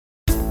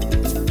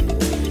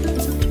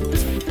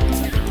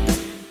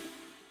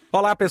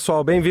Olá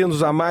pessoal,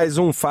 bem-vindos a mais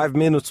um 5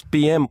 Minutes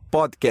PM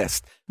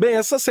Podcast. Bem,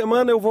 essa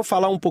semana eu vou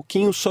falar um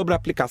pouquinho sobre a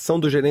aplicação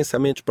do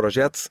gerenciamento de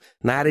projetos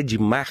na área de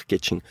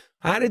marketing.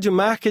 A área de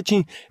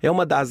marketing é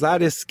uma das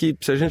áreas que,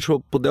 se a gente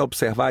puder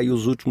observar aí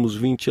os últimos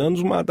 20 anos,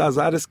 uma das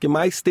áreas que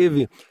mais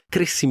teve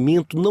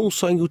crescimento, não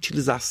só em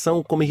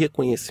utilização, como em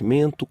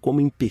reconhecimento, como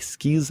em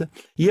pesquisa.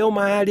 E é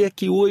uma área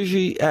que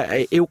hoje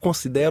eu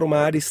considero uma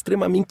área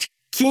extremamente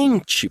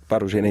quente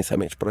para o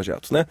gerenciamento de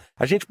projetos, né?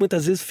 A gente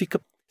muitas vezes fica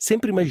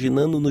sempre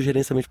imaginando no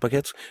gerenciamento de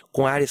projetos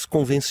com áreas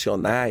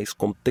convencionais,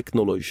 como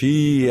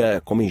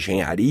tecnologia, como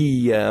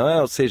engenharia,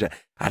 ou seja,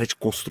 área de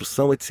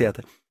construção,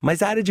 etc.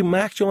 Mas a área de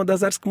marketing é uma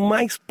das áreas que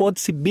mais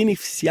pode se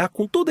beneficiar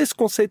com todo esse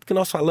conceito que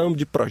nós falamos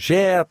de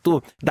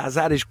projeto, das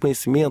áreas de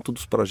conhecimento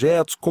dos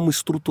projetos, como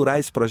estruturar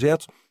esses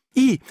projetos.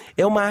 E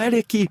é uma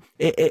área que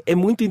é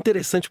muito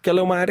interessante, porque ela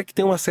é uma área que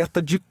tem uma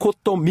certa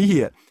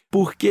dicotomia,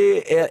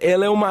 porque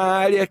ela é uma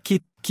área que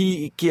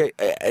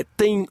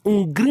tem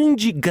um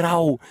grande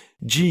grau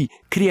de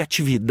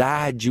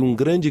criatividade, um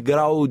grande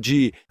grau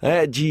de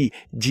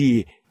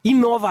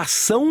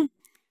inovação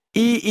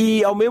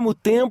e, ao mesmo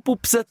tempo,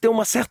 precisa ter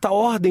uma certa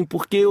ordem,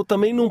 porque eu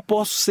também não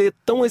posso ser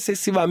tão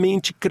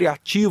excessivamente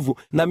criativo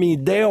na minha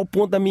ideia, ao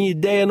ponto da minha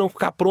ideia não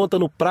ficar pronta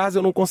no prazo,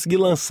 eu não conseguir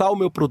lançar o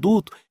meu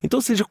produto. Então,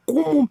 ou seja,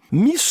 como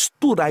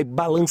misturar e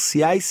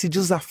balancear esse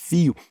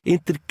desafio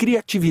entre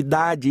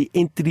criatividade,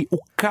 entre o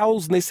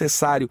caos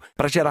necessário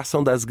para a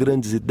geração das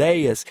grandes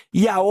ideias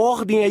e a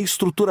ordem e a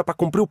estrutura para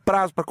cumprir o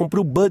prazo, para cumprir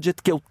o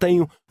budget que eu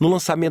tenho no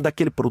lançamento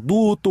daquele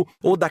produto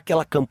ou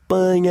daquela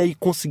campanha e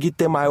conseguir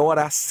ter maior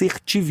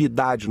assertividade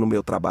no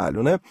meu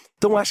trabalho, né?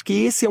 Então, acho que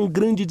esse é um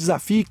grande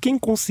desafio e quem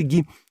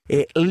conseguir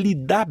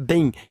lidar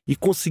bem e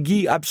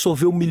conseguir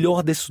absorver o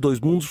melhor desses dois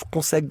mundos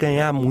consegue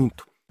ganhar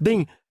muito.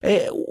 Bem,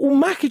 o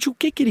marketing, o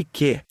que ele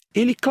quer?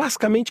 Ele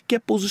classicamente quer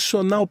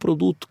posicionar o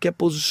produto, quer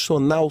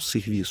posicionar o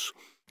serviço.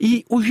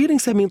 E o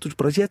gerenciamento de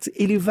projetos,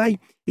 ele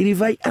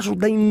vai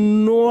ajudar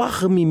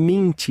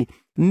enormemente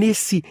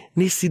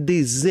nesse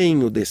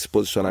desenho desse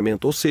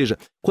posicionamento. Ou seja,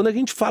 quando a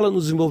gente fala no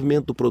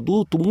desenvolvimento do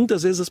produto,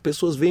 muitas vezes as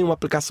pessoas veem uma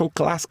aplicação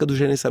clássica do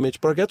gerenciamento de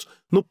projetos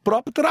no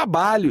próprio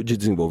trabalho de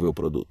desenvolver o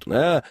produto,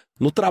 né?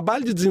 No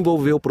trabalho de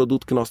desenvolver o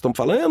produto que nós estamos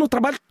falando, é no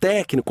trabalho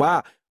técnico.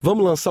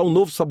 Vamos lançar um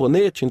novo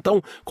sabonete,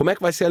 então como é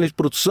que vai ser a linha de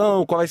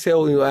produção, qual vai ser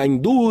a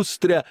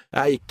indústria,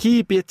 a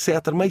equipe,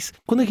 etc. Mas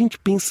quando a gente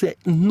pensa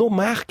no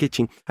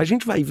marketing, a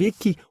gente vai ver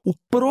que o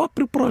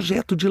próprio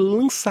projeto de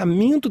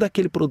lançamento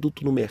daquele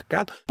produto no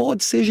mercado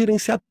pode ser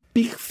gerenciado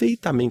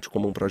perfeitamente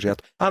como um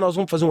projeto. Nós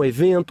vamos fazer um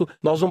evento,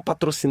 nós vamos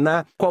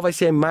patrocinar, qual vai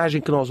ser a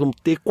imagem que nós vamos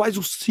ter, quais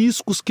os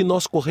riscos que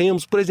nós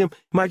corremos. Por exemplo,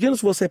 imagina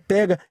se você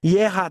pega e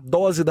erra a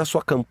dose da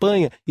sua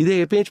campanha e de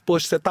repente,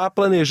 você estava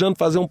planejando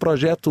fazer um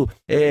projeto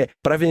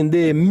para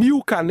vender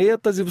 1.000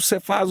 canetas e você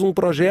faz um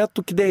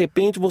projeto que de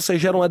repente você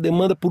gera uma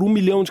demanda por 1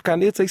 milhão de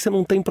canetas, aí você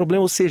não tem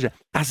problema. Ou seja,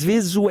 às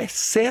vezes o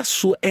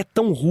excesso é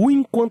tão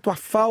ruim quanto a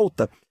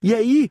falta. E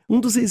aí, um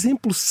dos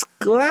exemplos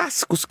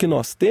clássicos que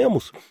nós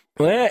temos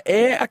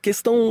é a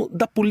questão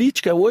da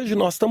política. Hoje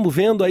nós estamos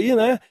vendo aí,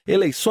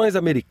 eleições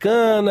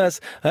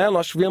americanas,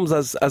 nós tivemos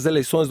as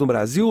eleições no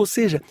Brasil, ou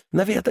seja,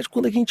 na verdade,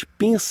 quando a gente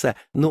pensa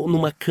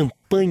numa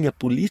campanha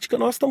política,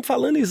 nós estamos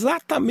falando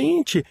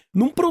exatamente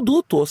num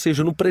produto, ou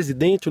seja, no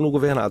presidente, no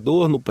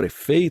governador, no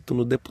prefeito,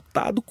 no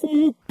deputado,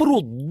 como um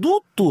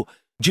produto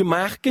de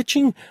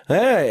marketing.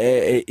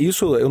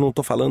 Isso eu não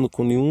estou falando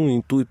com nenhum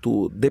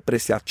intuito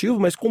depreciativo,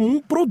 mas como um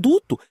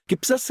produto que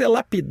precisa ser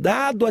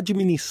lapidado,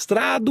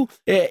 administrado.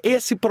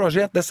 Esse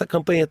projeto dessa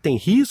campanha tem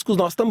riscos.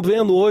 Nós estamos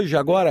vendo hoje,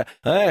 agora,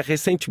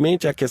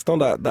 recentemente, a questão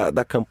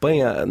da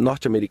campanha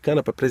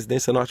norte-americana, para a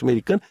presidência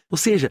norte-americana. Ou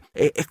seja,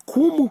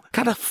 como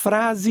cada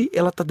frase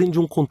ela está dentro de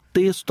um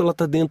contexto, ela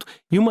está dentro.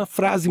 E uma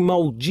frase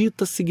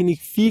maldita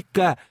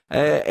significa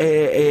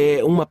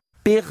uma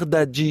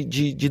perda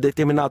de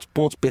determinados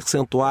pontos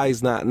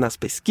percentuais nas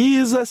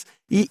pesquisas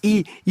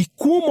e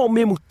como, ao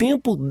mesmo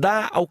tempo,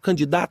 dá ao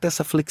candidato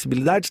essa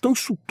flexibilidade. Então,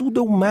 isso tudo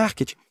é o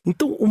marketing.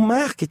 Então, o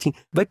marketing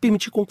vai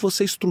permitir com que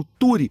você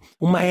estruture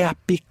uma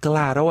EAP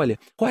clara. Olha,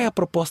 qual é a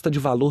proposta de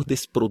valor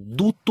desse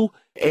produto,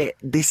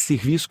 desse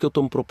serviço que eu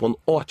estou me propondo?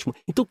 Ótimo.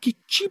 Então, que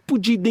tipo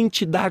de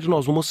identidade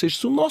nós vamos? Ou seja,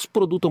 se o nosso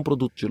produto é um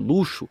produto de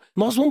luxo,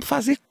 nós vamos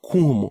fazer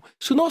como?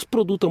 Se o nosso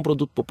produto é um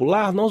produto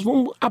popular, nós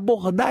vamos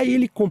abordar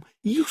ele como?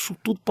 E isso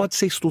tudo pode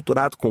ser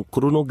estruturado com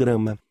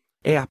cronograma,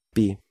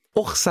 EAP,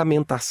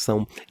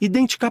 orçamentação,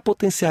 identificar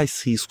potenciais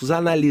riscos,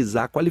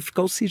 analisar,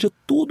 qualificar, ou seja,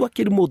 todo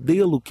aquele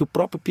modelo que o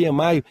próprio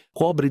PMI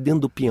cobre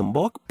dentro do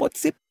PMBOK pode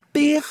ser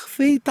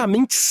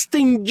perfeitamente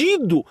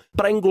estendido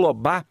para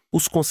englobar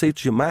os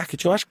conceitos de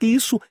marketing. Eu acho que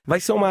isso vai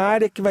ser uma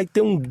área que vai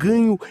ter um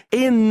ganho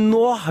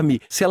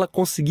enorme se ela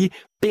conseguir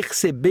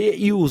perceber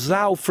e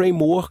usar o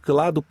framework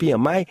lá do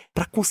PMI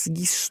para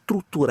conseguir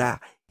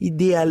estruturar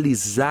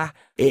idealizar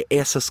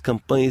essas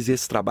campanhas e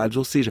esses trabalhos,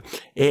 ou seja,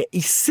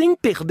 e sem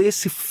perder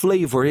esse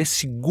flavor,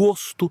 esse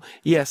gosto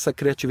e essa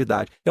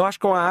criatividade. Eu acho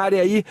que é uma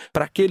área aí,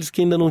 para aqueles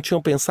que ainda não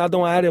tinham pensado, é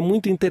uma área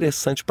muito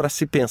interessante para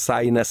se pensar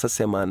aí nessa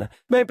semana.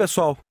 Bem,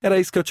 pessoal, era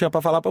isso que eu tinha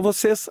para falar para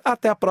vocês.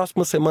 Até a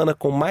próxima semana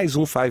com mais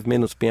um 5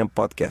 Minutes PM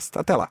Podcast.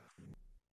 Até lá.